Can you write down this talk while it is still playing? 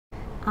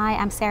I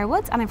am Sarah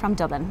Woods and I'm from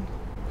Dublin.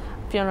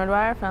 Fiona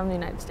O'Dwyer from the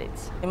United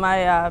States.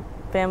 My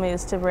family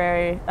is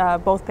Tipperary,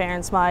 both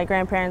parents, my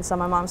grandparents on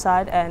my mom's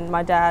side and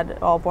my dad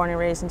all born and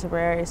raised in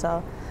Tipperary,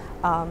 so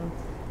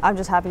I'm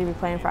just happy to be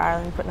playing for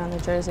Ireland, putting on the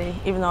jersey,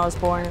 even though I was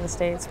born in the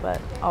States, but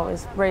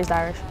always raised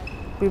Irish.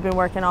 We've been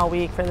working all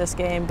week for this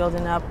game,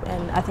 building up,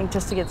 and I think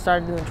just to get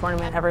started in the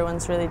tournament,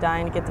 everyone's really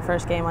dying to get the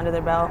first game under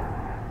their belt.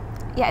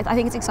 Yeah, I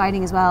think it's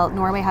exciting as well.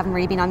 Norway haven't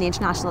really been on the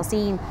international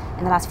scene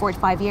in the last 4 to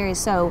 5 years,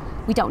 so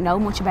we don't know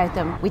much about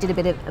them. We did a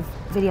bit of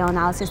video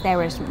analysis there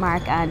with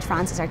Mark and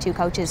Francis, our two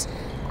coaches,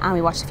 and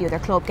we watched a few of their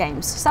club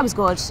games. So that was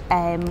good,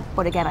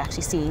 but again,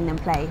 actually seeing them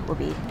play will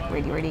be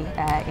really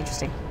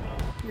interesting.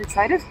 You're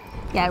excited?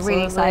 Yeah, Absolutely.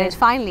 really excited.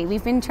 Finally,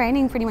 we've been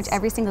training pretty much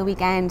every single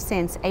weekend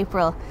since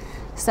April.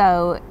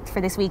 So for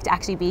this week to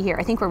actually be here,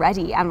 I think we're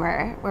ready, and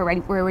we're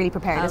ready. We're really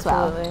prepared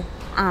Absolutely. as well.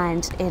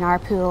 And in our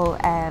pool,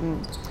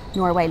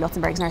 Norway,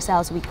 Luxembourg, and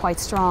ourselves will be quite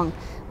strong.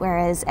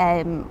 Whereas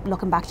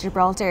looking back to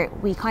Gibraltar,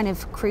 we kind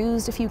of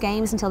cruised a few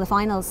games until the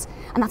finals,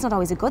 and that's not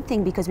always a good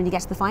thing, because when you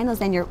get to the finals,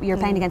 then you're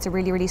playing against a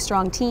really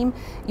strong team.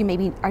 You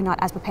maybe are not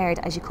as prepared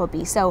as you could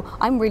be. So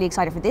I'm really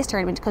excited for this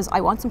tournament because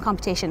I want some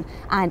competition.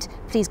 And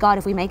please God,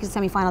 if we make it to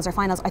semi-finals or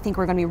finals, I think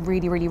we're going to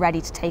be really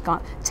ready to take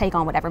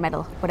on whatever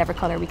medal, whatever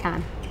colour we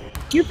can.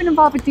 You've been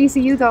involved with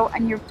DCU though,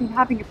 and you've been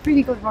having a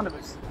pretty good run of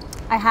it.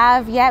 I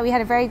have, yeah. We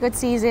had a very good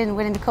season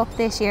winning the cup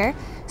this year,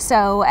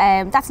 so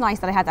that's nice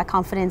that I had that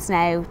confidence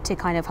now to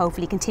kind of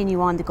hopefully continue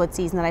on the good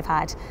season that I've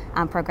had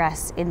and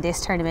progress in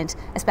this tournament,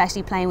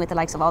 especially playing with the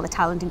likes of all the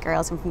talented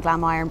girls from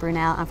Glanmire and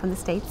Brunel and from the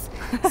States.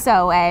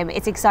 So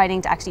it's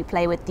exciting to actually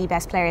play with the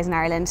best players in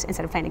Ireland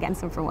instead of playing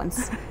against them for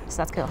once. So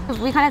that's cool.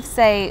 We kind of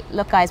say,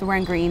 look guys, we're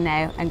wearing green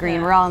now, and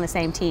green, we're all on the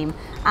same team.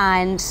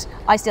 And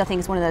I still think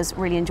it's one of those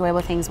really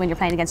enjoyable things when you're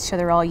playing against each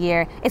other all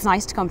year. It's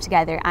nice to come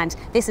together, and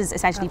this has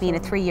essentially been a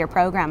 3-year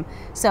program.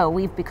 So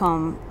we've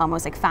become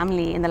almost like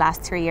family in the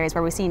last 3 years,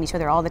 where we're seeing each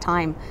other all the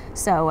time.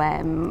 So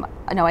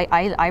no,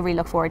 I really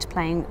look forward to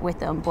playing with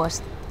them,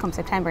 but come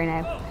September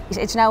now,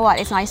 you know what,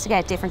 it's nice to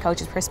get different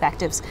coaches'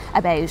 perspectives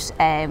about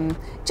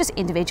just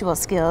individual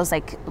skills.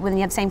 Like when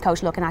you have the same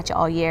coach looking at you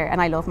all year, and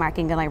I love Mark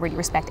Ingle, I really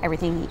respect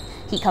everything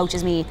he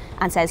coaches me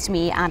and says to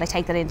me, and I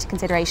take that into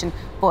consideration.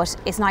 But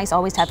it's nice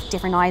always to have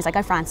different eyes, like I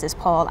have Francis,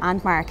 Paul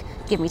and Mark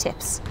give me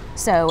tips.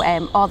 So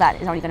all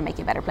that is only going to make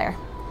you a better player.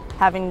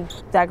 Having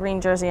that green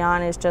jersey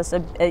on is just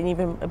an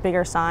even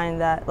bigger sign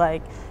that,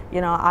 like, you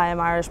know, I am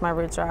Irish, my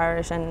roots are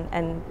Irish,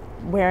 and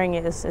wearing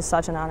it is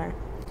such an honour.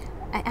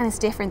 And it's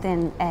different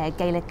than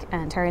Gaelic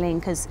and hurling,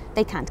 because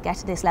they can't get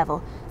to this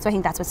level. So I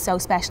think that's what's so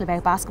special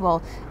about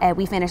basketball.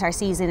 We finish our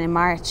season in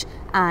March,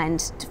 and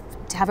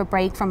to have a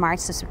break from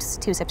March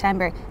to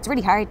September, it's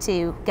really hard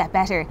to get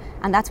better,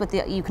 and that's what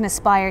you can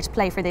aspire to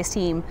play for this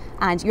team,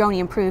 and you're only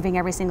improving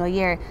every single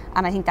year.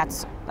 And I think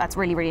that's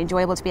really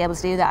enjoyable to be able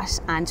to do that.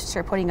 And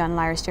sure, putting on an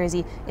Irish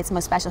jersey, it's the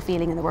most special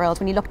feeling in the world.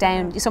 When you look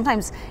down,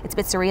 sometimes it's a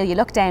bit surreal. You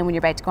look down when you're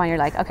about to go on, you're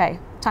like, okay,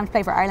 time to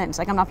play for Ireland.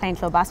 Like, I'm not playing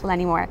club basketball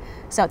anymore.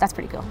 So that's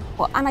pretty cool.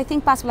 Well, and I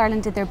think Basketball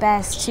Ireland did their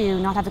best to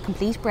not have a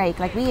complete break.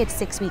 Like, we had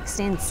 6-week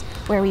stints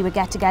where we would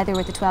get together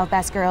with the 12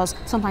 best girls,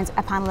 sometimes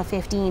a panel of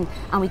 15,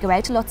 and we'd go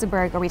out to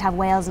Luxembourg, or we'd have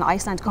Wales and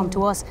Iceland come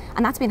to us.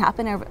 And that's been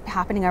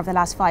happening over the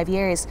last 5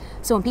 years.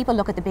 So when people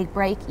look at the big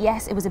break,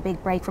 yes, it was a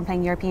big break from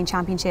playing European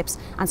Championships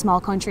and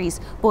small countries,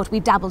 but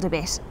we've dabbled a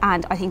bit,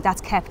 and I think that's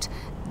kept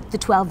the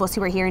 12 of us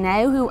who are here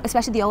now, who,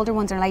 especially the older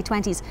ones in their late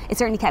 20s, it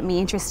certainly kept me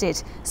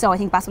interested. So I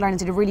think Basketball Ireland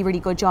did a really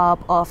good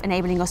job of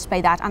enabling us to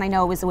play that. And I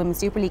know it was the Women's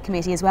Super League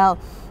committee as well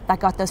that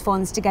got those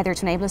funds together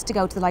to enable us to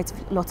go to the likes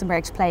of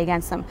Luxembourg to play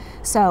against them.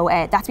 So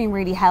that's been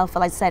really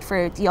helpful, as I said,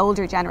 for the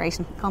older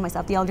generation. I call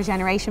myself the older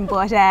generation,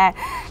 but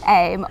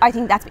I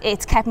think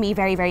it's kept me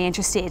very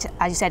interested.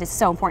 As you said, it's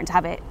so important to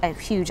have a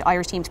huge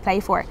Irish team to play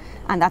for,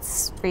 and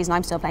that's the reason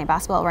I'm still playing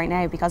basketball right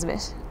now, because of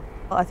it.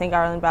 I think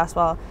Ireland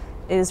basketball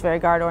is very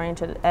guard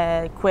oriented,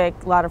 quick,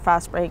 a lot of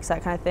fast breaks,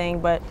 that kind of thing.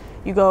 But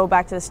you go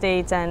back to the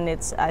States, and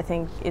I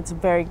think it's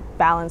very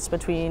balanced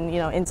between, you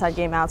know, inside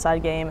game,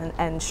 outside game,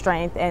 and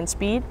strength and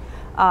speed.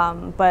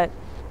 But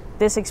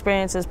this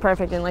experience is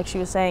perfect, and like she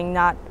was saying,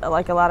 not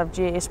like a lot of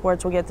GA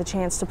sports will get the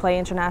chance to play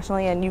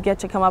internationally, and you get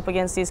to come up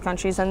against these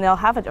countries, and they'll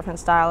have a different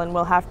style, and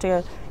we'll have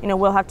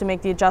to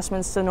make the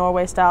adjustments to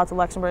Norway style, to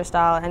Luxembourg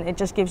style, and it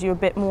just gives you a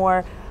bit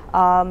more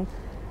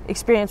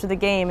experience with the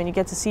game, and you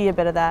get to see a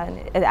bit of that, and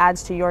it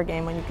adds to your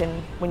game when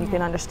you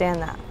can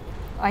understand that.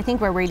 I think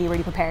we're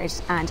really prepared,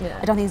 and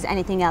I don't think there's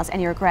anything else,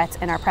 any regrets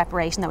in our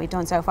preparation that we've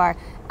done so far,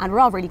 and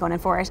we're all really going in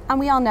for it. And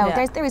we all know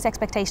there is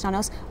expectation on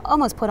us,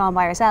 almost put on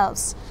by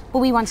ourselves, but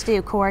we want to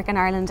do Cork and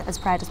Ireland as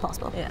proud as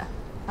possible. Yeah.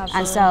 Absolutely.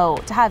 And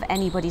so to have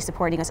anybody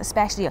supporting us,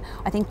 especially,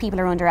 I think people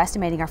are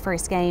underestimating our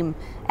first game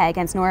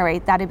against Norway.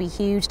 That'd be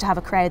huge to have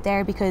a crowd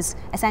there, because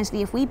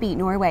essentially if we beat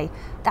Norway,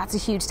 that's a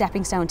huge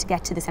stepping stone to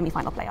get to the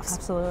semi-final playoffs.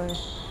 Absolutely.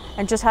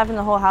 And just having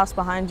the whole house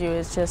behind you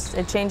is just,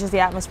 it changes the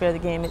atmosphere of the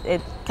game.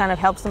 It kind of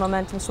helps the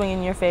momentum swing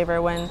in your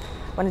favor when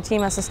when a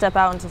team has to step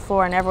out into the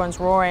floor and everyone's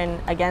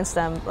roaring against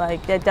them,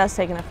 like it does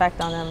take an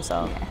effect on them.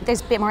 So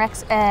there's a bit more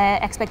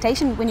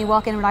expectation when you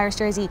walk in with Irish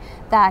jersey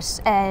that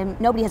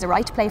nobody has a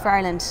right to play for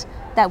Ireland,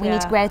 that we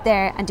need to go out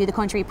there and do the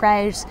country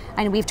proud,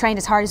 and we've trained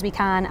as hard as we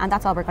can, and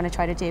that's all we're going to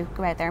try to do,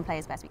 go out there and play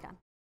as best we can.